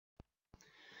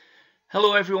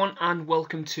Hello everyone and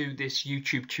welcome to this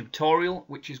YouTube tutorial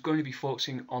which is going to be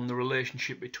focusing on the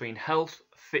relationship between health,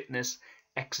 fitness,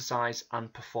 exercise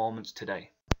and performance today.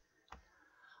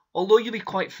 Although you'll be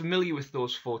quite familiar with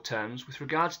those four terms, with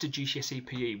regards to GCSE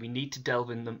PE we need to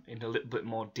delve in them in a little bit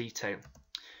more detail.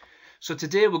 So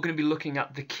today we're going to be looking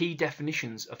at the key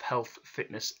definitions of health,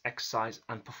 fitness, exercise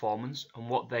and performance and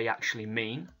what they actually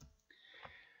mean.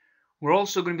 We're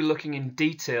also going to be looking in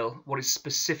detail what is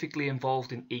specifically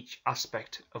involved in each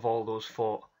aspect of all those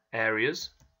four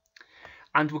areas.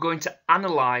 And we're going to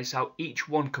analyse how each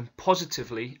one can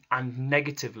positively and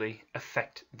negatively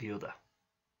affect the other.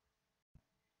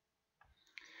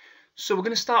 So we're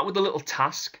going to start with a little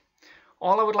task.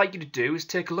 All I would like you to do is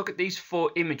take a look at these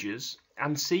four images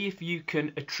and see if you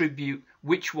can attribute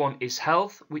which one is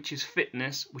health, which is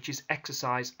fitness, which is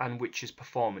exercise and which is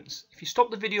performance. If you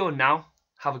stop the video now,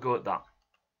 have a go at that.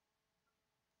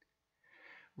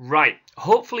 Right,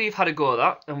 hopefully you've had a go at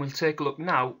that and we'll take a look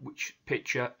now which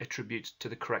picture attributes to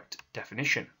the correct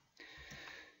definition.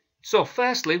 So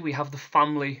firstly we have the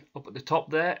family up at the top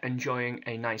there enjoying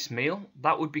a nice meal.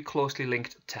 That would be closely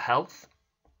linked to health.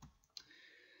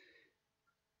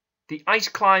 The ice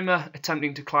climber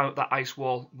attempting to climb up that ice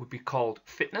wall would be called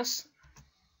fitness.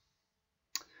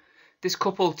 This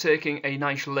couple taking a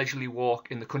nice leisurely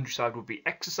walk in the countryside would be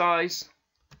exercise.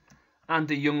 And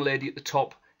the young lady at the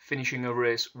top finishing a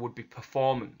race would be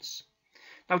performance.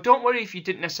 Now don't worry if you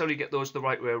didn't necessarily get those the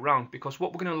right way around, because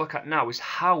what we're going to look at now is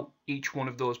how each one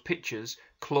of those pictures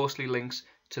closely links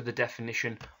to the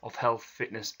definition of health,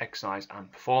 fitness, exercise and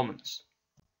performance.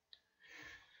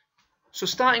 So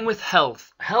starting with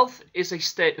health. Health is a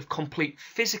state of complete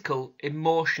physical,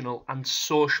 emotional and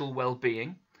social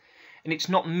well-being, and it's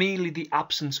not merely the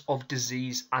absence of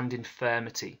disease and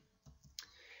infirmity.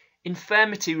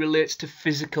 Infirmity relates to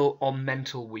physical or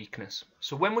mental weakness.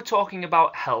 So when we're talking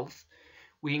about health,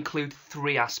 we include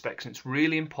three aspects, and it's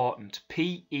really important.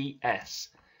 PES.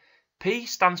 P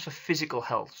stands for physical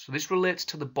health. So this relates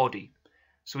to the body.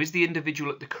 So is the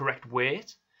individual at the correct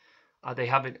weight? Do they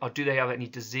have any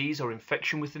disease or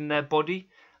infection within their body?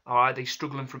 Or are they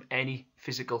struggling from any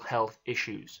physical health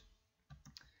issues?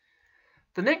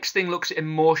 The next thing looks at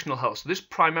emotional health. So this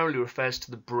primarily refers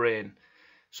to the brain.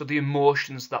 So the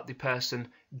emotions that the person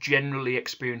generally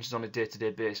experiences on a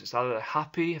day-to-day basis. Are they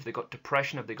happy? Have they got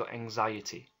depression? Have they got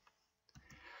anxiety?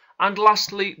 And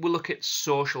lastly, we'll look at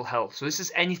social health. So this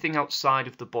is anything outside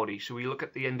of the body. So we look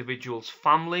at the individual's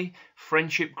family,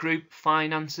 friendship group,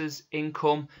 finances,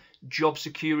 income, job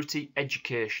security,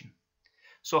 education.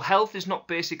 So health is not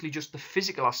basically just the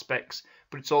physical aspects,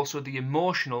 but it's also the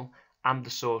emotional and the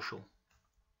social.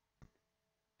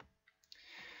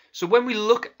 So when we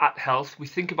look at health, we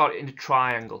think about it in a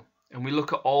triangle and we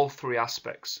look at all three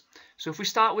aspects. So if we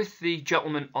start with the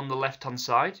gentleman on the left hand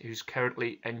side who's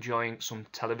currently enjoying some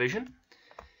television.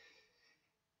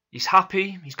 He's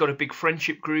happy, he's got a big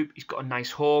friendship group, he's got a nice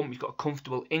home, he's got a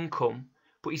comfortable income,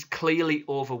 but he's clearly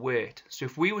overweight. So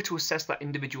if we were to assess that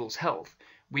individual's health,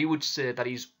 we would say that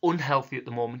he's unhealthy at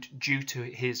the moment due to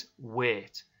his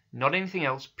weight. Not anything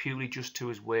else, purely just to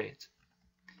his weight.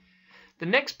 The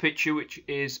next picture, which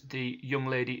is the young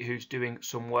lady who's doing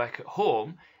some work at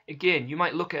home, again, you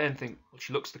might look at her and think, well,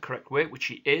 she looks the correct way, which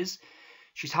she is.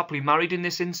 She's happily married in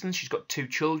this instance, she's got 2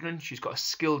 children, she's got a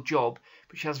skilled job,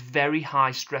 but she has very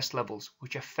high stress levels,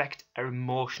 which affect her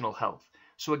emotional health.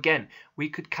 So again, we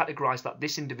could categorise that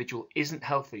this individual isn't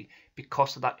healthy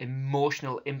because of that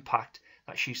emotional impact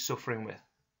that she's suffering with.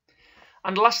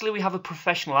 And lastly, we have a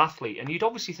professional athlete, and you'd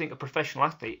obviously think a professional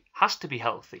athlete has to be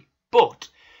healthy, but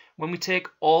when we take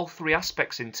all three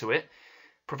aspects into it,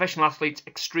 professional athlete's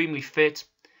extremely fit,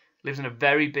 lives in a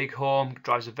very big home,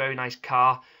 drives a very nice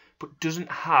car, but doesn't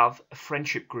have a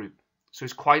friendship group. So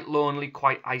he's quite lonely,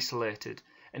 quite isolated.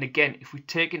 And again, if we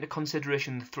take into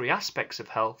consideration the three aspects of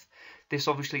health, this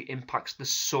obviously impacts the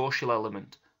social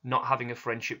element, not having a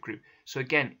friendship group. So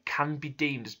again, can be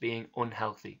deemed as being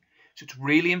unhealthy. So it's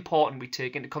really important we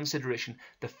take into consideration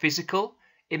the physical,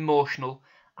 emotional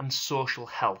and social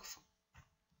health.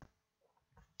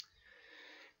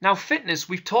 Now fitness,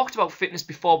 we've talked about fitness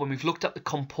before when we've looked at the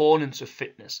components of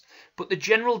fitness, but the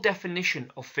general definition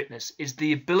of fitness is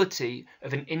the ability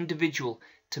of an individual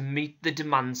to meet the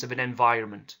demands of an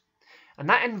environment. And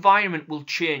that environment will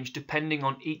change depending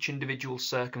on each individual's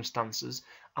circumstances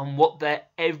and what their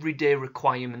everyday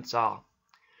requirements are.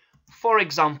 For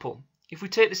example, if we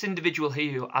take this individual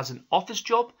here who has an office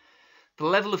job, the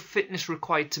level of fitness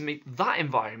required to meet that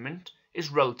environment is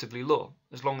relatively low.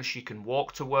 As long as she can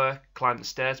walk to work, climb the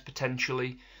stairs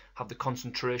potentially, have the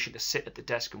concentration to sit at the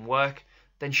desk and work,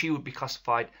 then she would be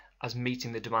classified as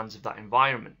meeting the demands of that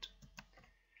environment.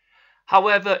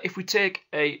 However, if we take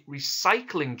a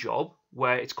recycling job,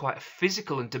 where it's quite a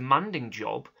physical and demanding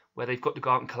job, where they've got to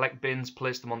go out and collect bins,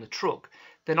 place them on the truck,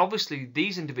 then obviously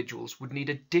these individuals would need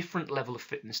a different level of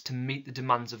fitness to meet the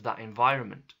demands of that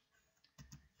environment.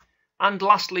 And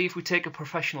lastly, if we take a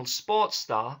professional sports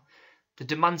star, the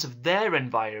demands of their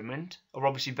environment are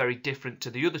obviously very different to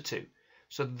the other two.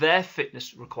 So their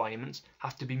fitness requirements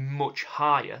have to be much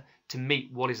higher to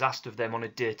meet what is asked of them on a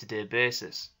day-to-day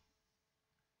basis.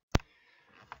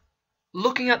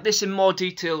 Looking at this in more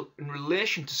detail in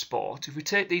relation to sport, if we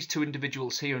take these two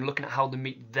individuals here and looking at how they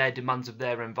meet their demands of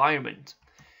their environment,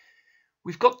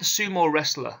 we've got the sumo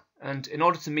wrestler, and in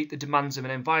order to meet the demands of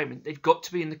an environment, they've got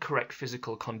to be in the correct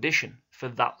physical condition for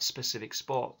that specific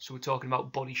sport. So we're talking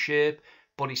about body shape,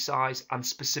 body size, and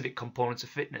specific components of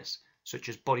fitness, such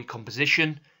as body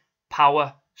composition,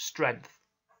 power, strength.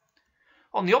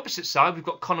 On the opposite side, we've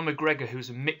got Conor McGregor, who's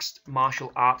a mixed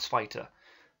martial arts fighter.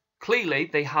 Clearly,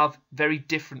 they have very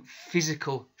different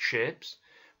physical shapes,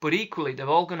 but equally, they're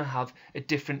all going to have a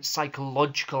different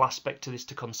psychological aspect to this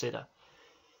to consider.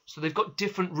 So they've got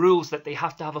different rules that they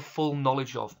have to have a full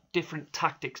knowledge of, different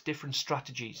tactics, different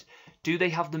strategies. Do they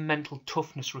have the mental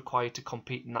toughness required to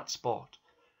compete in that sport?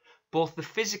 Both the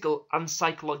physical and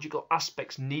psychological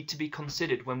aspects need to be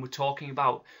considered when we're talking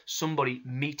about somebody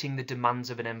meeting the demands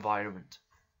of an environment.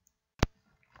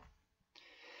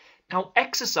 Now,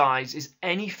 exercise is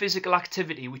any physical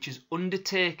activity which is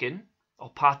undertaken or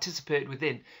participated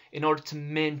within in order to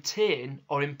maintain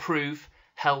or improve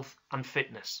health and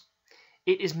fitness.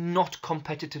 It is not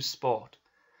competitive sport.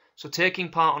 So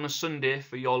taking part on a Sunday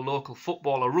for your local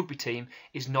football or rugby team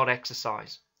is not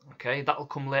exercise. Okay, that'll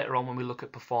come later on when we look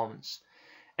at performance.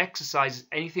 Exercise is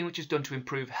anything which is done to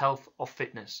improve health or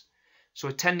fitness. So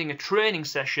attending a training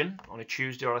session on a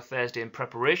Tuesday or a Thursday in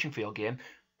preparation for your game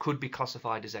could be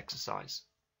classified as exercise.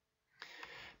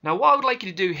 Now, what I would like you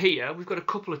to do here, we've got a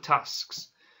couple of tasks.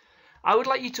 I would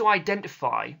like you to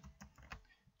identify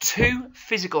 2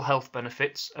 physical health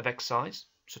benefits of exercise,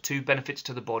 so 2 benefits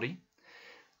to the body.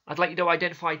 I'd like you to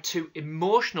identify 2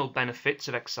 emotional benefits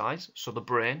of exercise, so the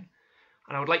brain,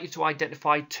 and I would like you to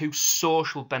identify 2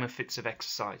 social benefits of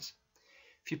exercise.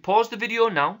 If you pause the video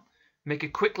now, make a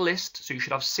quick list, so you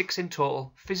should have 6 in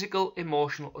total, physical,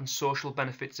 emotional and social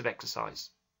benefits of exercise.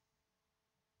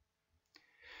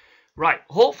 Right,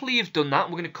 hopefully you've done that.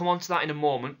 We're going to come on to that in a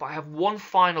moment, but I have one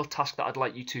final task that I'd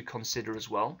like you to consider as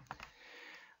well.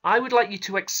 I would like you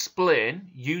to explain,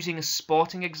 using a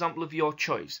sporting example of your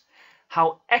choice,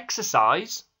 how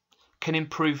exercise can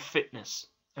improve fitness.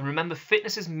 And remember,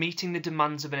 fitness is meeting the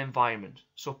demands of an environment.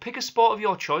 So pick a sport of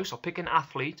your choice or pick an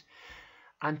athlete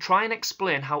and try and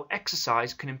explain how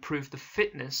exercise can improve the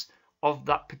fitness of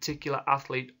that particular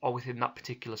athlete or within that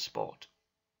particular sport.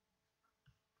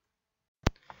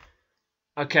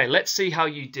 Okay, let's see how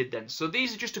you did then. So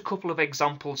these are just a couple of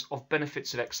examples of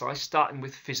benefits of exercise, starting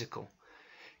with physical.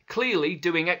 Clearly,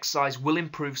 doing exercise will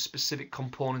improve specific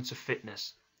components of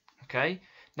fitness. Okay,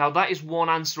 now that is one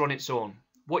answer on its own.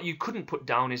 What you couldn't put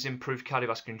down is improve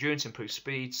cardiovascular endurance, improve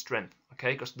speed, strength.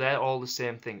 Okay, because they're all the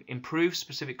same thing. Improve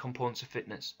specific components of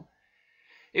fitness.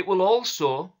 It will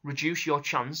also reduce your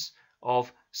chance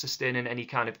of sustaining any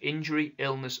kind of injury,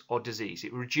 illness or disease.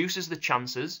 It reduces the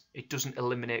chances, it doesn't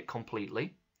eliminate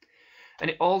completely. And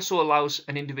it also allows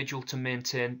an individual to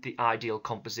maintain the ideal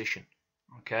composition.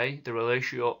 Okay, the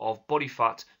ratio of body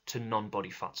fat to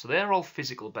non-body fat. So they're all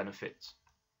physical benefits.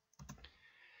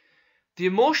 The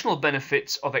emotional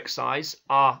benefits of exercise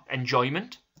are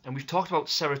enjoyment. And we've talked about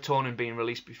serotonin being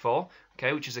released before,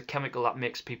 okay, which is a chemical that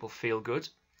makes people feel good.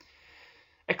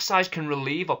 Exercise can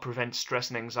relieve or prevent stress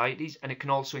and anxieties, and it can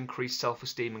also increase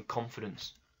self-esteem and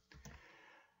confidence.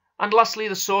 And lastly,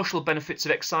 the social benefits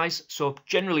of exercise. So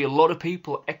generally a lot of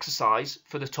people exercise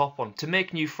for the top one, to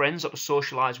make new friends or to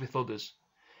socialise with others.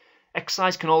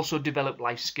 Exercise can also develop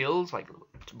life skills like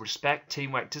respect,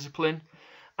 teamwork, discipline.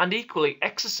 And equally,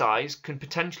 exercise can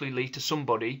potentially lead to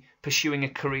somebody pursuing a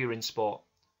career in sport.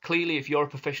 Clearly, if you're a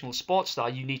professional sports star,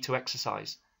 you need to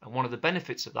exercise. And one of the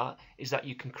benefits of that is that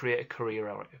you can create a career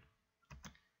out of it.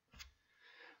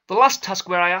 The last task,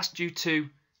 where I asked you to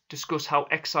discuss how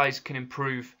exercise can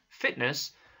improve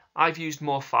fitness, I've used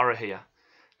Mo Farah here.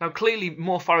 Now clearly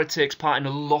Mo Farah takes part in a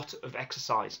lot of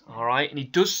exercise, alright, and he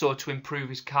does so to improve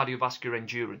his cardiovascular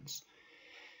endurance.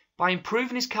 By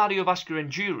improving his cardiovascular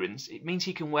endurance, it means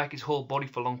he can work his whole body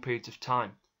for long periods of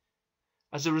time.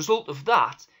 As a result of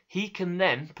that, he can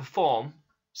then perform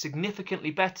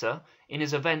significantly better in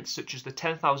his events such as the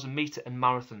 10,000 metre and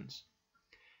marathons.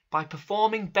 By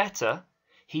performing better,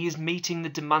 he is meeting the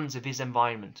demands of his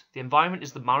environment. The environment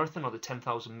is the marathon or the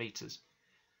 10,000 metres.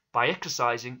 By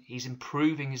exercising, he's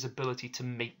improving his ability to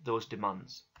meet those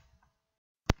demands.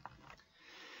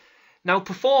 Now,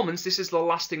 performance, this is the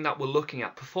last thing that we're looking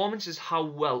at. Performance is how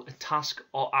well a task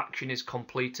or action is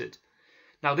completed.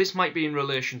 Now, this might be in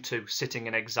relation to sitting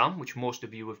an exam, which most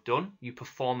of you have done. You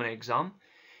perform an exam.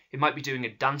 It might be doing a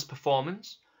dance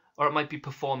performance, or it might be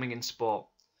performing in sport.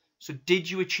 So did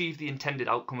you achieve the intended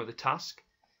outcome of the task?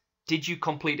 Did you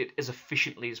complete it as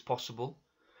efficiently as possible?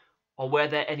 Or were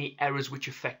there any errors which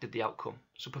affected the outcome?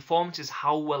 So performance is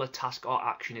how well a task or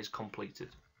action is completed.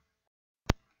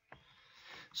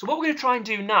 So what we're going to try and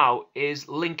do now is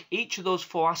link each of those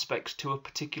four aspects to a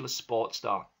particular sports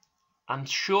star and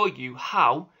show you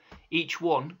how each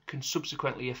one can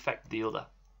subsequently affect the other.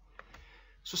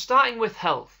 So starting with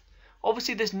health,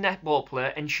 obviously this netball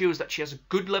player ensures that she has a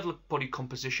good level of body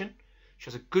composition, she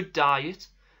has a good diet,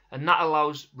 and that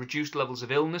allows reduced levels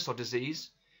of illness or disease,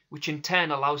 which in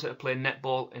turn allows her to play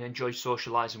netball and enjoy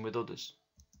socialising with others.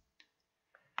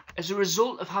 As a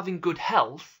result of having good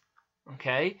health,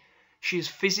 she is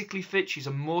physically fit, she's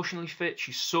emotionally fit,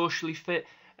 she's socially fit,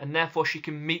 and therefore she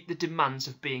can meet the demands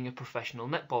of being a professional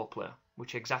netball player,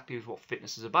 which exactly is what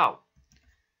fitness is about.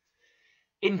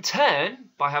 In turn,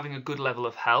 by having a good level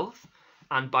of health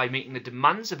and by meeting the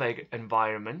demands of her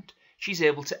environment, she's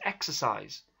able to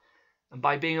exercise. And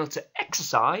by being able to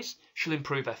exercise, she'll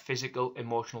improve her physical,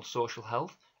 emotional, social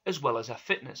health, as well as her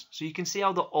fitness. So you can see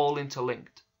how they're all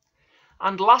interlinked.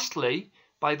 And lastly,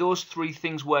 by those three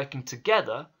things working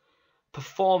together,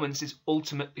 performance is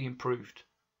ultimately improved.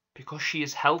 Because she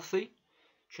is healthy,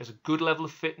 she has a good level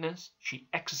of fitness, she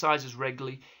exercises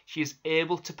regularly, she is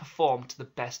able to perform to the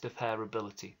best of her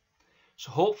ability.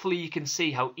 So hopefully you can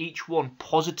see how each one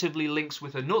positively links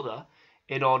with another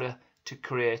in order to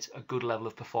create a good level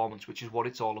of performance, which is what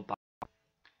it's all about.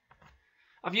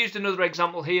 I've used another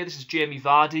example here. This is Jamie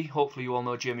Vardy. Hopefully you all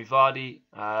know Jamie Vardy,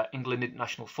 England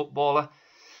international footballer.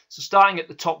 So starting at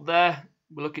the top there,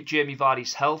 we look at Jamie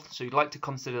Vardy's health. So you'd like to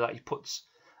consider that he puts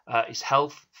his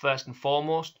health first and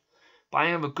foremost. By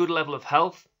having a good level of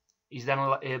health, he's then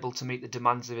able to meet the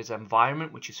demands of his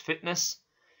environment, which is fitness.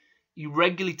 He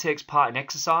regularly takes part in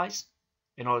exercise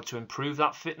in order to improve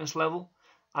that fitness level,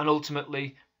 and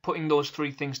ultimately putting those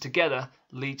three things together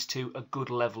leads to a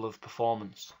good level of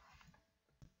performance.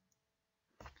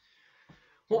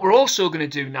 What we're also going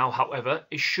to do now, however,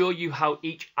 is show you how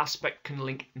each aspect can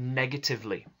link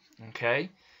negatively.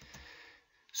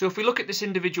 So if we look at this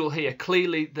individual here,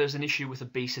 clearly there's an issue with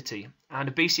obesity, and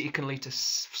obesity can lead to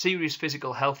serious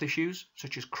physical health issues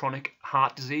such as chronic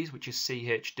heart disease, which is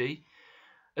CHD,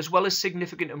 as well as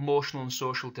significant emotional and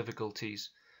social difficulties,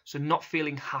 so not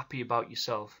feeling happy about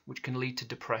yourself, which can lead to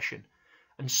depression,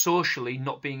 and socially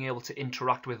not being able to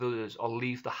interact with others or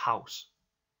leave the house.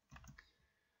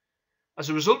 As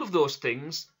a result of those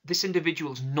things, this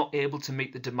individual is not able to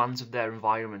meet the demands of their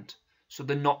environment. So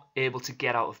they're not able to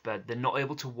get out of bed, they're not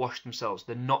able to wash themselves,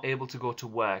 they're not able to go to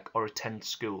work or attend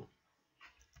school.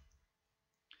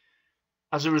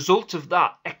 As a result of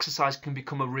that, exercise can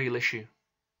become a real issue.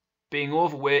 Being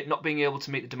overweight, not being able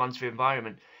to meet the demands of your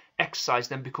environment, exercise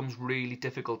then becomes really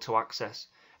difficult to access,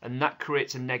 and that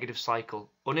creates a negative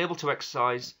cycle. Unable to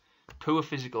exercise, poor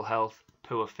physical health,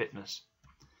 poor fitness.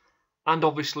 And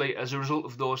obviously, as a result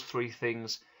of those three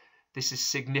things, this has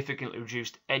significantly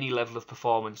reduced any level of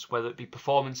performance, whether it be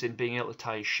performance in being able to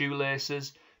tie his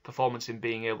shoelaces, performance in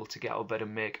being able to get out of bed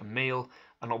and make a meal,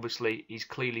 and obviously he's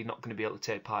clearly not going to be able to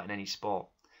take part in any sport.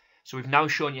 So we've now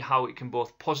shown you how it can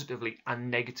both positively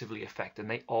and negatively affect, and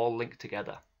they all link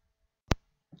together.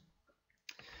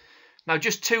 Now,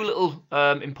 just two little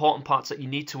important parts that you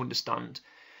need to understand.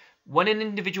 When an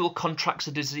individual contracts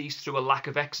a disease through a lack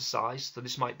of exercise, so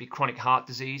this might be chronic heart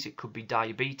disease, it could be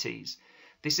diabetes,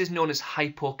 this is known as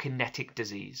hypokinetic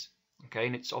disease,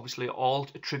 and it's obviously all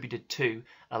attributed to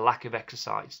a lack of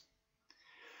exercise.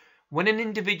 When an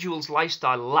individual's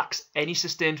lifestyle lacks any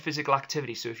sustained physical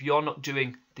activity, so if you're not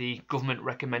doing the government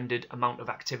recommended amount of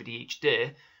activity each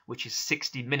day, which is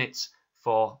 60 minutes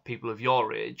for people of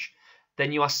your age,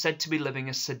 then you are said to be living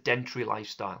a sedentary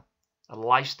lifestyle, a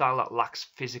lifestyle that lacks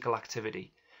physical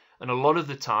activity. And a lot of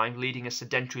the time, leading a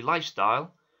sedentary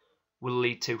lifestyle will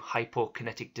lead to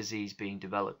hypokinetic disease being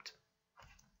developed.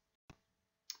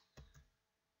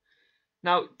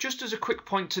 Now, just as a quick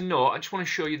point to note, I just want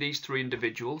to show you these three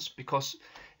individuals because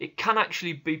it can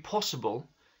actually be possible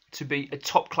to be a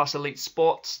top-class elite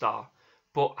sports star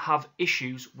but have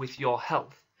issues with your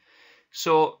health.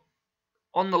 So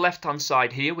on the left-hand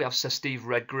side here, we have Sir Steve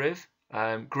Redgrave,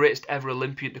 greatest ever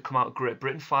Olympian to come out of Great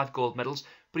Britain, 5 gold medals,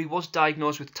 but he was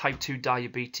diagnosed with type 2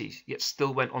 diabetes, yet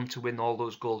still went on to win all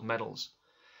those gold medals.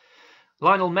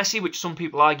 Lionel Messi, which some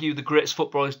people argue the greatest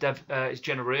footballer of his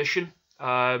generation,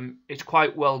 it's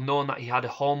quite well known that he had a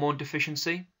hormone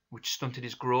deficiency, which stunted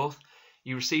his growth.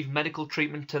 He received medical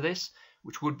treatment to this,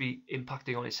 which would be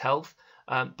impacting on his health,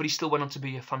 but he still went on to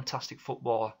be a fantastic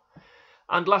footballer.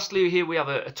 And lastly, here we have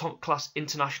a top-class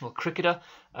international cricketer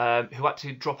who had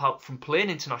to drop out from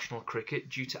playing international cricket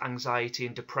due to anxiety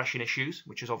and depression issues,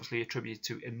 which is obviously attributed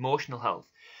to emotional health.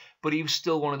 But he was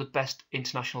still one of the best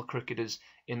international cricketers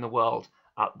in the world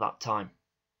at that time.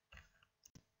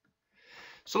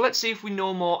 So let's see if we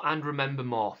know more and remember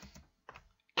more.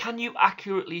 Can you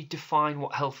accurately define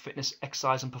what health, fitness,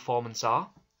 exercise and performance are?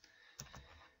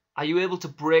 Are you able to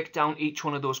break down each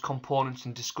one of those components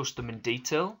and discuss them in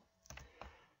detail?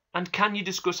 And can you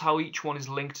discuss how each one is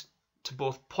linked to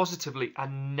both positively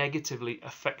and negatively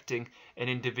affecting an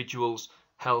individual's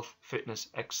health, fitness,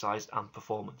 exercise and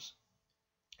performance?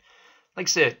 Like I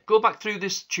say, go back through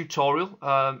this tutorial.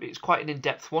 It's quite an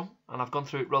in-depth one and I've gone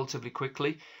through it relatively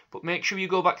quickly, but make sure you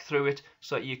go back through it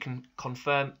so that you can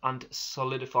confirm and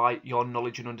solidify your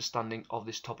knowledge and understanding of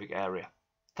this topic area.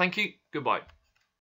 Thank you. Goodbye.